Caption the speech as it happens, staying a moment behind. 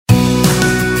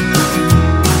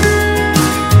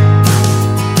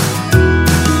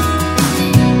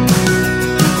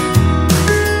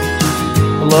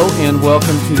Hello and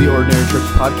welcome to the Ordinary Church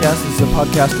Podcast. This is a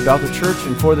podcast about the church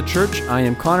and for the church. I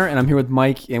am Connor and I'm here with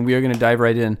Mike and we are going to dive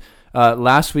right in.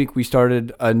 Last week we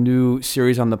started a new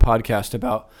series on the podcast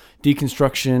about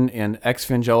deconstruction and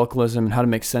ex-evangelicalism and how to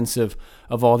make sense of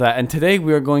all that. And today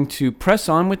we are going to press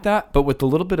on with that, but with a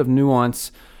little bit of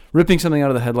nuance, ripping something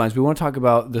out of the headlines. We want to talk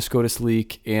about the Scotus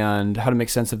leak and how to make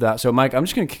sense of that. So Mike, I'm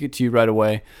just going to kick it to you right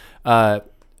away. As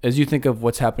you think of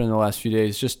what's happened in the last few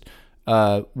days, just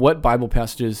what Bible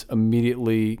passages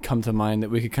immediately come to mind that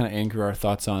we could kind of anchor our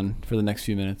thoughts on for the next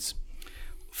few minutes?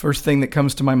 First thing that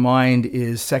comes to my mind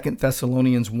is 2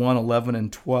 Thessalonians 1:11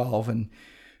 and 12, and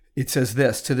it says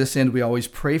this, "To this end we always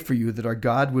pray for you that our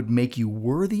God would make you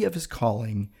worthy of his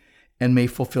calling and may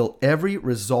fulfill every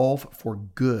resolve for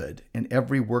good and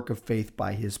every work of faith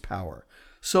by his power,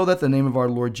 so that the name of our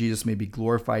Lord Jesus may be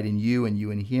glorified in you and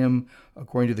you in him,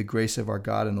 according to the grace of our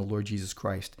God and the Lord Jesus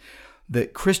Christ."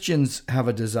 That Christians have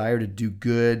a desire to do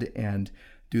good and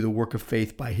do the work of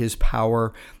faith by his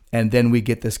power. And then we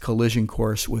get this collision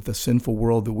course with a sinful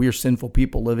world, that we are sinful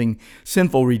people living,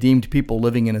 sinful redeemed people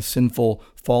living in a sinful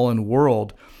fallen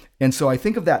world. And so I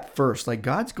think of that first, like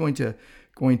God's going to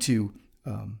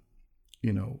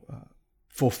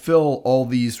fulfill all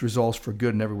these resolves for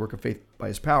good and every work of faith by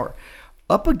his power.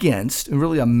 Up against, and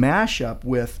really a mashup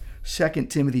with 2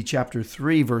 Timothy chapter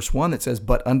 3, verse 1 that says,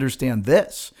 "But understand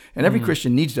this," and every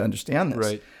Christian needs to understand this,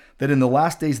 right, that in the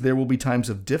last days there will be times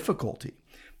of difficulty.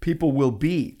 People will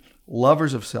be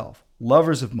lovers of self,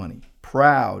 lovers of money,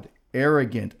 proud,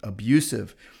 arrogant,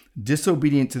 abusive,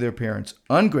 disobedient to their parents,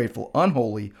 ungrateful,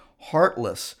 unholy,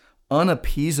 heartless,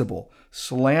 unappeasable,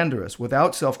 slanderous,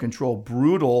 without self-control,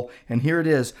 brutal, and here it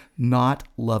is, not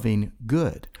loving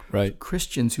good. Right.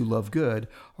 Christians who love good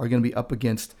are going to be up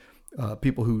against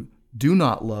people who do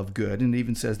not love good, and it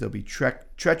even says they'll be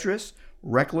treacherous,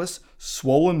 reckless,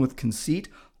 swollen with conceit,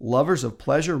 lovers of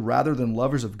pleasure rather than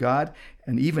lovers of God,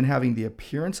 and even having the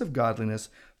appearance of godliness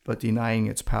but denying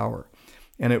its power.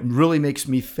 And it really makes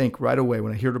me think right away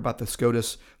when I heard about the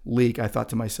Scotus leak. I thought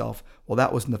to myself, well,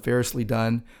 that was nefariously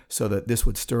done so that this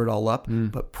would stir it all up.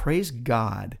 But praise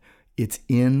God, it's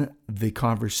in the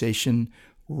conversation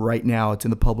right now. It's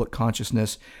in the public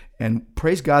consciousness. And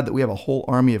praise God that we have a whole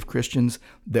army of Christians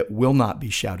that will not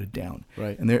be shouted down.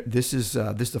 Right. And this is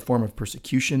a form of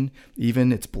persecution.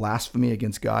 Even it's blasphemy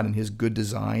against God and his good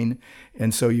design.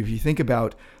 And so if you think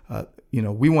about,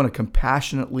 we want to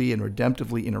compassionately and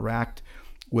redemptively interact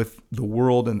with the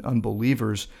world and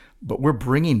unbelievers, but we're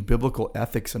bringing biblical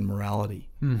ethics and morality.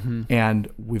 Mm-hmm. And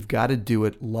we've got to do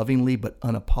it lovingly but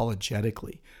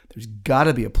unapologetically. There's got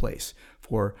to be a place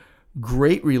for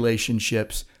great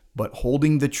relationships, but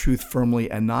holding the truth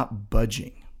firmly and not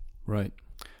budging. Right.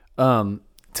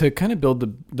 To kind of build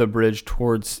the bridge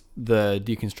towards the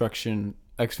deconstruction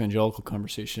ex-evangelical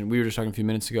conversation, we were just talking a few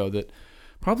minutes ago that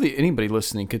probably anybody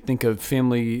listening could think of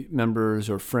family members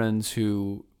or friends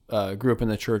who grew up in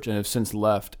the church and have since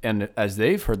left. And as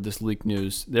they've heard this leaked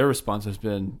news, their response has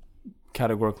been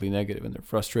categorically negative, and they're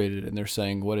frustrated, and they're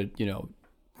saying, what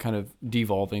kind of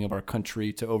devolving of our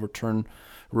country to overturn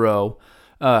Roe.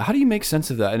 How do you make sense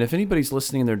of that? And if anybody's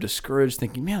listening and they're discouraged,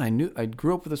 thinking, "Man, I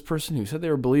grew up with this person who said they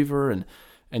were a believer, and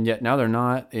yet now they're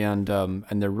not, and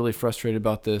they're really frustrated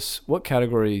about this." What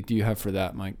category do you have for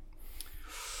that, Mike?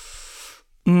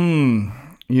 And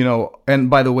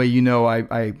by the way,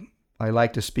 I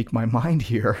like to speak my mind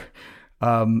here.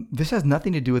 This has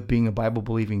nothing to do with being a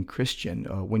Bible-believing Christian.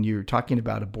 When you're talking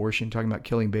about abortion, talking about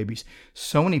killing babies,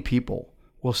 so many people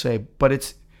will say,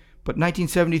 but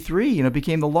 1973,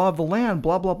 became the law of the land,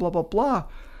 blah, blah, blah, blah, blah.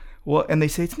 Well, and they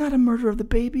say, it's not a murder of the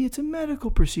baby, it's a medical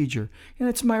procedure, and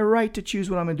it's my right to choose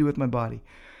what I'm going to do with my body.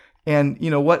 And,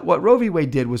 what Roe v.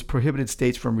 Wade did was prohibited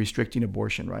states from restricting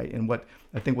abortion, right? And what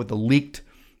the leaked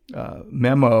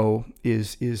memo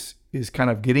is kind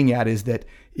of getting at is that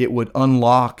it would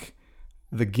unlock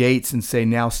the gates and say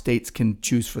now states can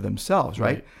choose for themselves,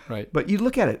 right? Right. But you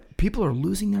look at it, people are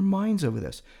losing their minds over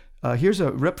this. Here's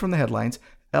a rip from the headlines.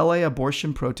 LA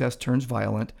abortion protest turns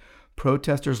violent.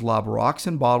 Protesters lob rocks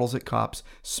and bottles at cops,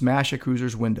 smash a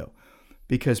cruiser's window,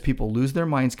 because people lose their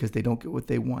minds because they don't get what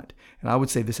they want. And I would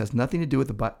say this has nothing to do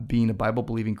with being a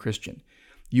Bible-believing Christian.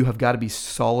 You have got to be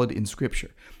solid in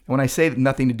Scripture. And when I say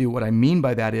nothing to do, what I mean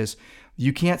by that is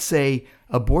you can't say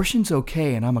abortion's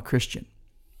okay and I'm a Christian.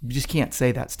 You just can't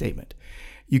say that statement.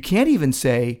 You can't even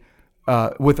say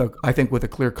with a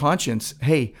clear conscience,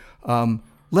 hey,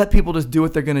 let people just do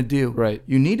what they're going to do. Right.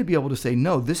 You need to be able to say,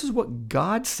 no, this is what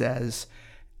God says,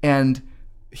 and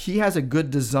he has a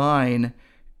good design,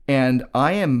 and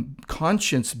I am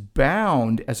conscience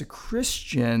bound as a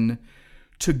Christian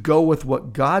to go with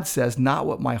what God says, not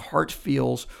what my heart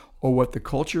feels or what the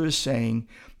culture is saying.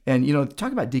 And,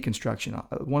 talk about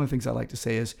deconstruction. One of the things I like to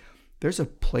say is there's a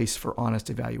place for honest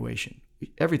evaluation.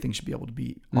 Everything should be able to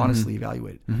be honestly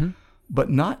evaluated, but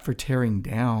not for tearing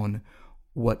down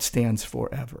what stands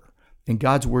forever. And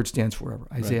God's word stands forever.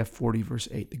 Isaiah 40, verse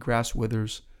 8, the grass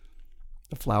withers,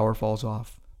 the flower falls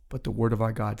off, but the word of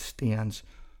our God stands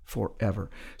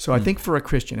forever. So I think for a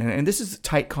Christian, and this is a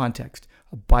tight context,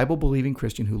 a Bible-believing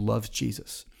Christian who loves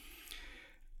Jesus,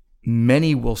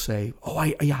 many will say,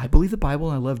 I believe the Bible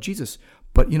and I love Jesus,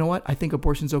 but you know what? I think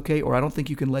abortion's okay, or I don't think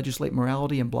you can legislate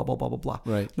morality and blah, blah, blah, blah, blah.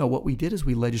 Right. No, what we did is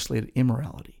we legislated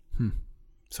immorality.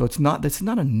 So that's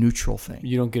not a neutral thing.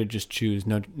 You don't get to just choose.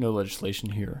 No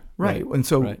legislation here. Right. And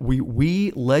so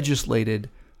we legislated,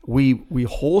 we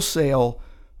wholesale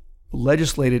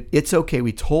legislated, it's okay.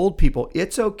 We told people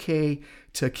it's okay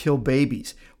to kill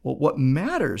babies. Well, what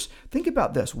matters, think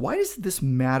about this. Why does this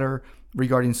matter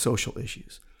regarding social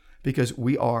issues? Because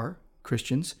we are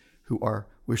Christians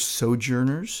we're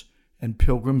sojourners and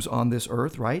pilgrims on this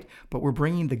earth, right? But we're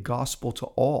bringing the gospel to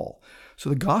all. So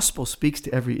the gospel speaks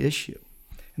to every issue.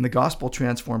 And the gospel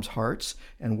transforms hearts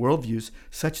and worldviews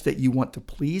such that you want to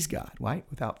please God, right?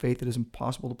 Without faith, it is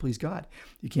impossible to please God.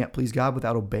 You can't please God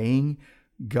without obeying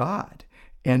God.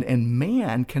 And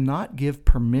man cannot give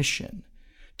permission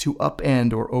to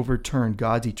upend or overturn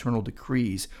God's eternal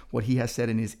decrees, what he has said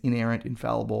in his inerrant,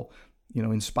 infallible,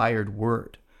 inspired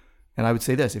word. And I would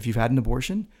say this, if you've had an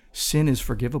abortion, sin is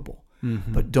forgivable.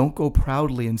 But don't go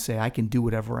proudly and say, I can do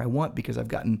whatever I want because I've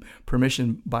gotten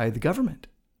permission by the government.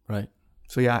 Right.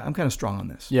 So yeah, I'm kind of strong on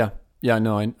this. Yeah.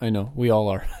 No, I know. We all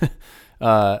are.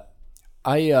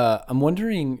 I'm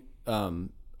wondering,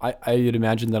 I'd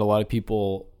imagine that a lot of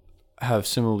people have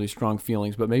similarly strong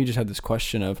feelings, but maybe just have this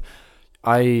question of,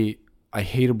 I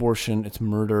hate abortion. It's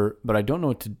murder, but I don't know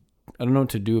what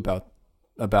to do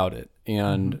about it.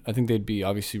 And I think they'd be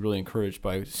obviously really encouraged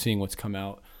by seeing what's come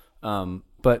out.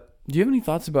 But do you have any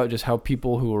thoughts about just how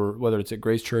people who are, whether it's at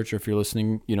Grace Church or if you're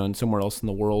listening, in somewhere else in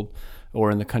the world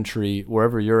or in the country,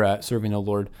 wherever you're at serving the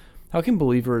Lord, how can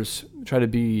believers try to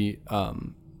be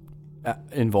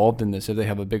involved in this if they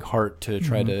have a big heart to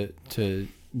try to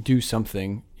do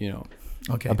something,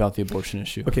 about the abortion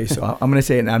issue? Okay, so I'm going to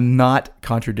say it, and I'm not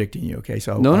contradicting you, okay?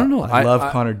 So No. I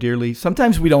love Connor dearly.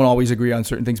 Sometimes we don't always agree on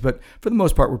certain things, but for the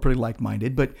most part, we're pretty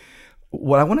like-minded. But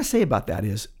what I want to say about that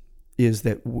is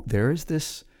that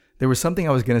there was something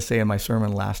I was going to say in my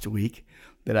sermon last week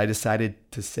that I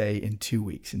decided to say in 2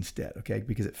 weeks instead, okay?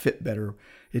 Because it fit better.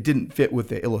 It didn't fit with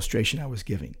the illustration I was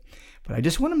giving. But I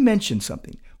just want to mention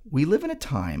something. We live in a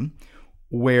time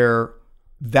where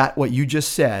what you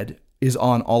just said is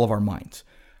on all of our minds.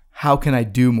 How can I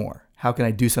do more? How can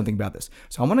I do something about this?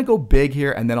 So I'm going to go big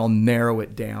here, and then I'll narrow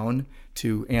it down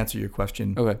to answer your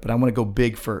question. Okay. But I want to go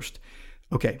big first.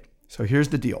 Okay, so here's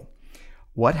the deal.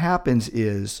 What happens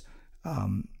is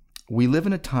we live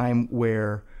in a time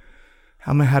where, I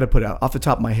don't know how to put it out, off the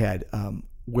top of my head,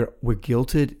 we're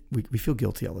guilted. We feel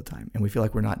guilty all the time, and we feel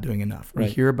like we're not doing enough. Right.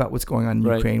 We hear about what's going on in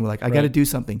Ukraine. We're like, I got to do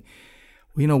something.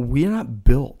 Well, we're not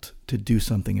built to do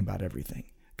something about everything.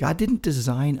 God didn't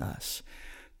design us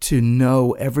to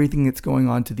know everything that's going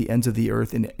on to the ends of the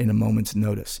earth in a moment's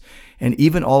notice. And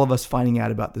even all of us finding out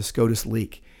about the Scotus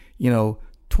leak,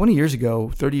 20 years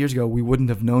ago, 30 years ago, we wouldn't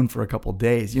have known for a couple of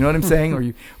days. You know what I'm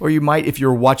saying? or you might if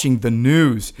you're watching the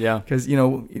news. Yeah. Because you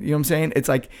know what I'm saying? It's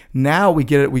like now we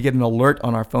get an alert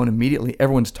on our phone immediately.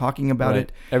 Everyone's talking about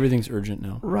it. Everything's urgent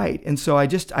now. Right. And so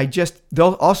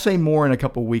I'll say more in a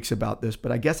couple of weeks about this,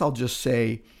 but I guess I'll just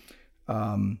say,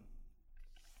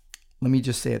 let me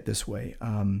just say it this way.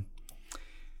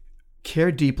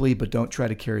 Care deeply, but don't try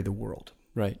to carry the world.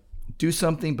 Right. Do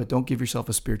something, but don't give yourself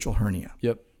a spiritual hernia.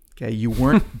 Yep. Okay, you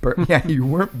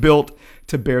weren't built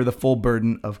to bear the full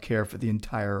burden of care for the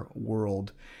entire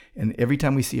world. And every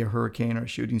time we see a hurricane or a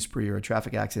shooting spree or a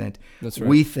traffic accident, That's right.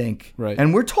 we think, Right.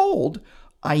 and we're told,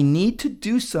 I need to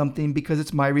do something because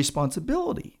it's my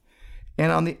responsibility.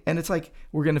 And it's like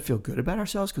we're going to feel good about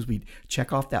ourselves because we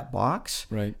check off that box,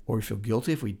 Right. Or we feel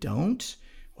guilty if we don't.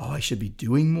 Oh, I should be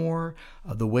doing more.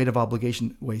 The weight of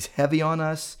obligation weighs heavy on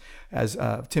us. As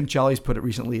Tim Challies put it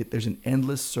recently, there's an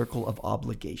endless circle of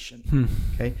obligation.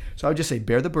 Okay, so I would just say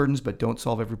bear the burdens, but don't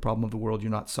solve every problem of the world. You're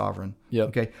not sovereign. Yep.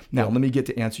 Okay. Now let me get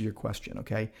to answer your question.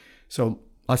 Okay, so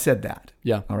I said that.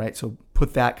 Yeah. All right. So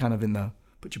put that kind of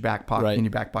put your back pocket in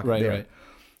your back pocket there. Right.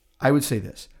 I would say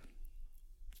this.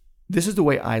 This is the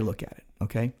way I look at it.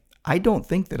 Okay, I don't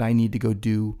think that I need to go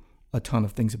do a ton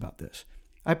of things about this.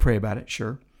 I pray about it,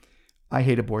 sure. I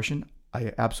hate abortion.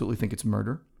 I absolutely think it's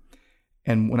murder.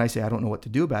 And when I say I don't know what to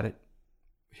do about it,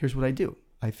 here's what I do.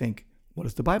 I think, what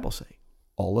does the Bible say?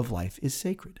 All of life is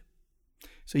sacred.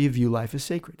 So you view life as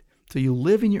sacred. So you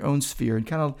live in your own sphere and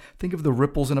kind of think of the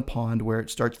ripples in a pond where it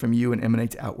starts from you and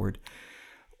emanates outward.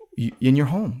 In your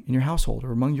home, in your household,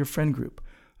 or among your friend group,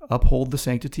 uphold the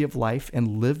sanctity of life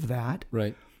and live that.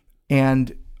 Right.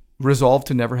 And resolve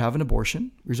to never have an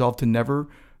abortion, resolve to never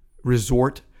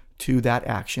resort to that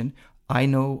action. I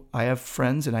know I have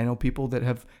friends and I know people that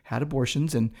have had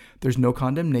abortions, and there's no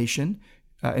condemnation.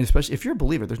 And especially if you're a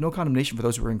believer, there's no condemnation for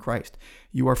those who are in Christ.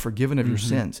 You are forgiven of your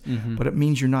sins, but it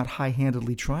means you're not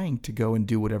high-handedly trying to go and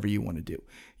do whatever you want to do.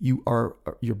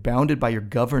 You're bounded by, you're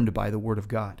governed by the Word of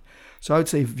God. So I would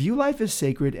say view life as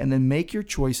sacred, and then make your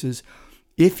choices.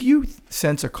 If you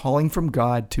sense a calling from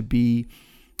God to be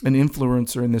an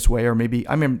influencer in this way, or maybe,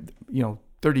 I remember,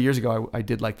 30 years ago, I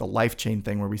did like the life chain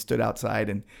thing where we stood outside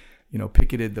and,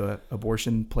 picketed the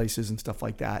abortion places and stuff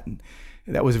like that. And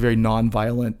that was a very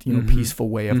nonviolent, peaceful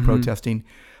way of protesting.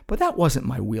 But that wasn't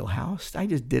my wheelhouse. I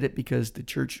just did it because the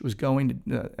church was going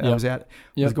to,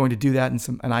 was going to do that,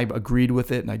 and I agreed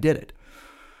with it, and I did it.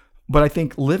 But I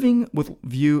think living with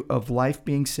view of life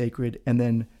being sacred, and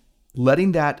then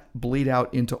letting that bleed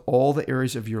out into all the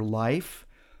areas of your life,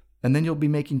 and then you'll be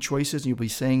making choices and you'll be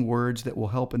saying words that will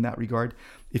help in that regard.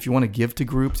 If you want to give to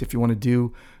groups, if you want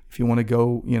to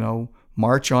go,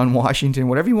 march on Washington,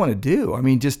 whatever you want to do. I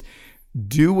mean, just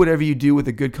do whatever you do with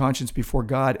a good conscience before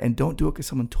God, and don't do it because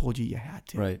someone told you had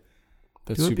to. Right.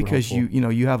 That's do it super because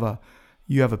helpful.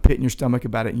 you have a pit in your stomach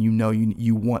about it, and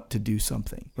you want to do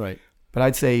something. Right. But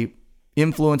I'd say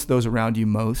influence those around you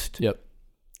most. Yep.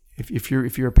 If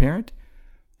you're a parent,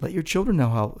 let your children know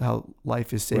how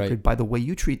life is sacred by the way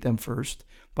you treat them first,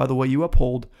 by the way you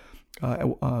uphold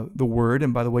the Word,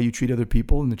 and by the way you treat other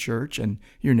people in the church and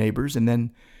your neighbors, and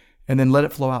then let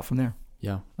it flow out from there.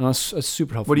 Yeah, no, that's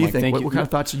super helpful. What do you Mike. think? Thank What kind of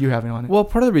thoughts are you having on it? Well,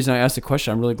 part of the reason I asked the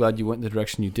question, I'm really glad you went in the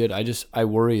direction you did. I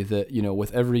worry that,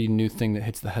 with every new thing that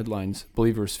hits the headlines,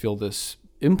 believers feel this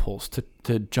impulse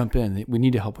to jump in. We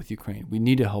need to help with Ukraine. We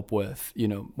need to help with,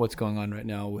 what's going on right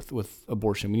now with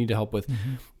abortion. We need to help with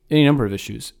any number of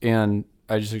issues. And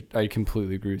I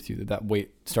completely agree with you that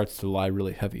weight starts to lie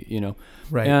really heavy,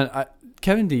 Right. And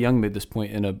Kevin DeYoung made this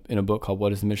point in a book called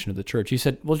What is the Mission of the Church? He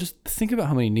said, well, just think about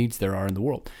how many needs there are in the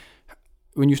world.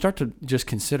 When you start to just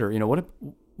consider,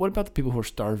 what about the people who are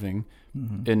starving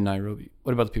in Nairobi?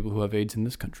 What about the people who have AIDS in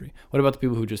this country? What about the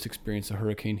people who just experienced a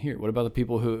hurricane here? What about the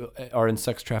people who are in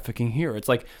sex trafficking here? It's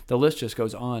like the list just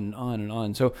goes on and on and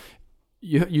on. So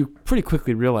you pretty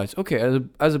quickly realize, okay,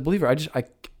 as a believer,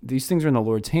 these things are in the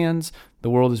Lord's hands. The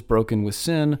world is broken with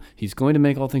sin. He's going to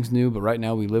make all things new, but right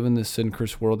now we live in this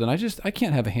sin-cursed world, and I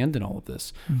can't have a hand in all of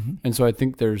this. And so I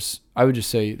think I would just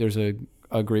say there's a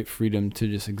great freedom to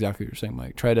just exactly what you're saying,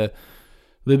 Mike. Try to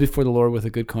live before the Lord with a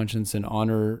good conscience and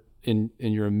honor in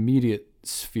your immediate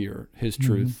sphere His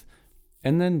truth,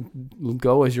 and then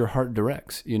go as your heart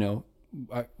directs.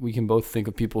 We can both think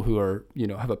of people who are,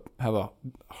 have a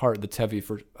heart that's heavy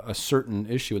for a certain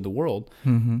issue in the world,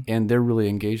 and they're really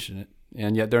engaged in it,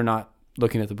 and yet they're not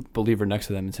looking at the believer next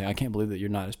to them and saying, "I can't believe that you're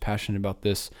not as passionate about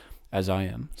this as I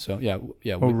am." So yeah.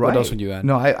 What else would you add?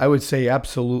 No, I would say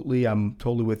absolutely. I'm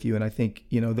totally with you, and I think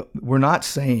we're not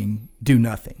saying do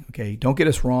nothing. Okay, don't get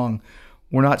us wrong.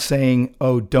 We're not saying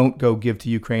don't go give to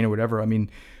Ukraine or whatever. I mean,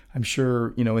 I'm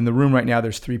sure in the room right now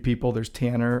there's three people. There's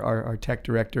Tanner, our tech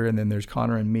director, and then there's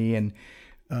Connor and me. And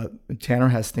Tanner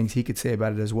has things he could say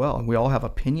about it as well, and we all have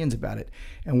opinions about it.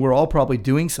 And we're all probably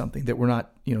doing something that we're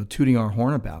not tooting our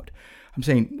horn about.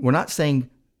 We're not saying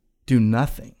do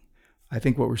nothing. I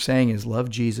think what we're saying is love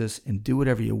Jesus and do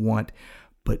whatever you want,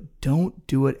 but don't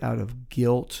do it out of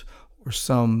guilt or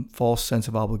some false sense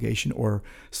of obligation or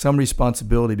some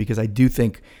responsibility, because I do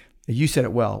think, you said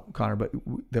it well, Connor, but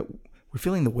that we're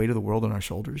feeling the weight of the world on our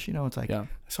shoulders. It's like,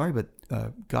 sorry, but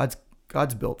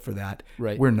God's built for that.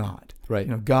 Right. We're not.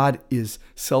 Right. God is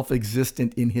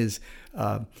self-existent in His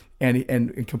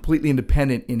and completely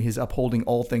independent in His upholding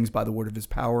all things by the word of His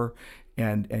power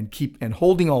and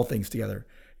holding all things together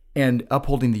and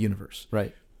upholding the universe.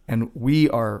 Right. And we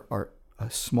are a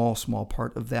small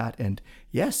part of that. And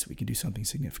yes, we can do something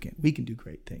significant. We can do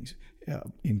great things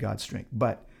in God's strength.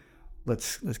 But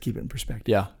let's keep it in perspective.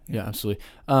 Yeah, absolutely.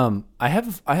 I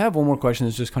have one more question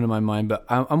that's just come to my mind, but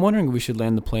I'm wondering if we should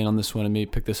land the plane on this one and maybe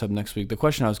pick this up next week. The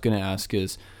question I was going to ask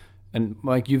is, and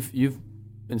Mike, you've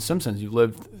in some sense you've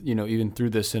lived even through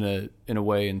this in a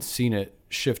way and seen it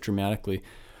shift dramatically.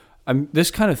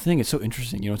 This kind of thing is so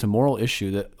interesting. It's a moral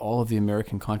issue that all of the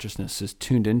American consciousness is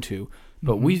tuned into,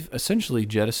 but we've essentially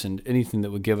jettisoned anything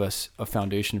that would give us a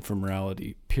foundation for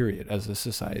morality, period, as a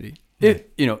society.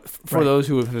 For those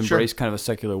who have embraced kind of a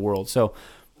secular world. So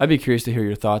I'd be curious to hear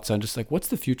your thoughts on just like what's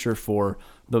the future for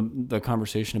the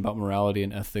conversation about morality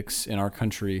and ethics in our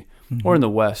country or in the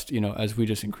West, as we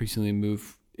just increasingly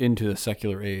move into the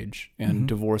secular age and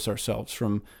divorce ourselves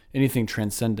from anything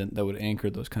transcendent that would anchor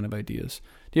those kind of ideas.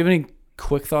 Do you have any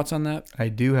quick thoughts on that? I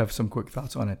do have some quick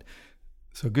thoughts on it.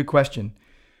 So good question.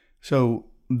 So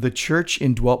the church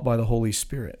indwelt by the Holy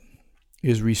Spirit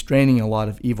is restraining a lot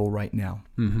of evil right now.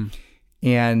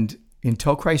 And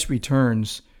until Christ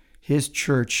returns, his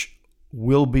church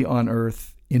will be on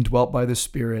earth, indwelt by the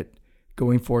Spirit,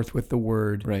 going forth with the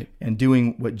word, right, and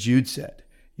doing what Jude said,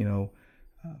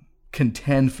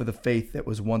 contend for the faith that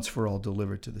was once for all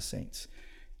delivered to the saints.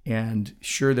 And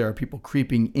sure, there are people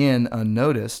creeping in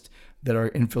unnoticed that are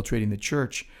infiltrating the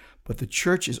church, but the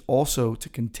church is also to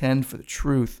contend for the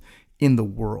truth in the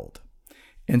world.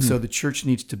 And so the church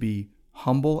needs to be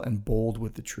humble and bold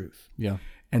with the truth,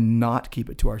 and not keep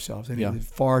it to ourselves. I think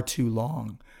far too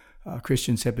long,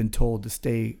 Christians have been told to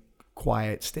stay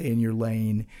quiet, stay in your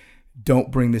lane,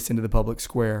 don't bring this into the public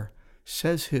square.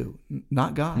 Says who?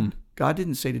 Not God. God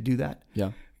didn't say to do that.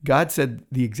 God said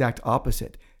the exact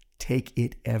opposite. Take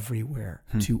it everywhere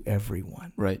to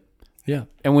everyone. Right. Yeah.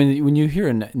 And when you hear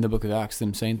in the book of Acts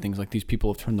them saying things like these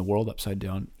people have turned the world upside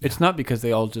down, it's not because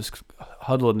they all just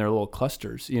huddled in their little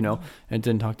clusters, and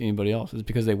didn't talk to anybody else. It's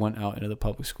because they went out into the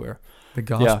public square. The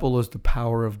gospel is the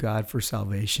power of God for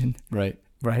salvation. Right.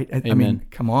 Right? Amen. I mean,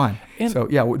 come on. And so,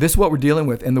 this is what we're dealing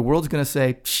with. And the world's going to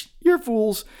say, you're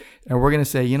fools. And we're going to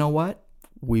say, you know what?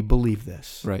 We believe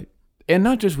this. Right. And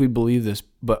not just we believe this,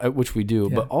 but which we do,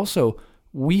 but also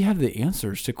we have the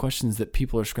answers to questions that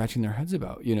people are scratching their heads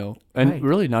about, and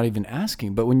really not even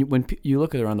asking. But when you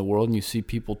look around the world and you see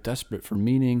people desperate for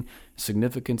meaning,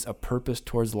 significance, a purpose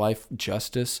towards life,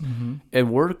 justice,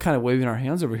 and we're kind of waving our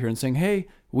hands over here and saying, hey,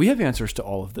 we have answers to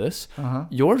all of this.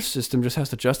 Your system just has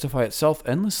to justify itself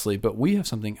endlessly, but we have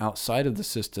something outside of the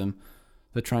system,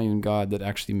 the triune God, that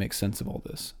actually makes sense of all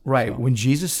this. Right. So. When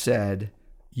Jesus said,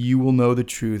 you will know the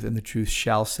truth and the truth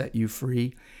shall set you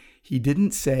free, he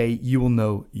didn't say you will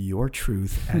know your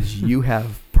truth as you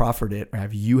have proffered it or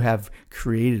you have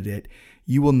created it.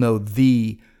 You will know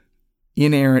the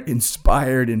inerrant,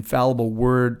 inspired, infallible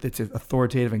word that's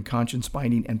authoritative and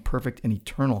conscience-binding and perfect and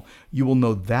eternal. You will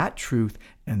know that truth,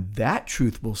 and that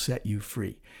truth will set you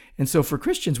free. And so for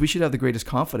Christians, we should have the greatest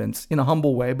confidence in a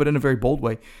humble way, but in a very bold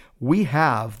way. We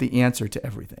have the answer to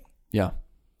everything. Yeah.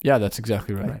 Yeah, that's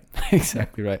exactly right.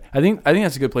 Exactly right. I think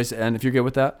that's a good place to end. If you're good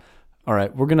with that. All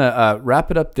right, we're going to wrap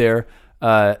it up there.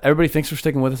 Everybody, thanks for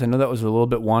sticking with us. I know that was a little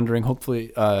bit wandering.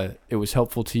 Hopefully it was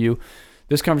helpful to you.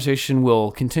 This conversation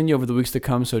will continue over the weeks to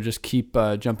come, so just keep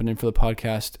jumping in for the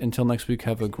podcast. Until next week,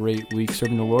 have a great week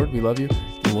serving the Lord. We love you,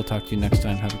 and we'll talk to you next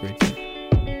time. Have a great day.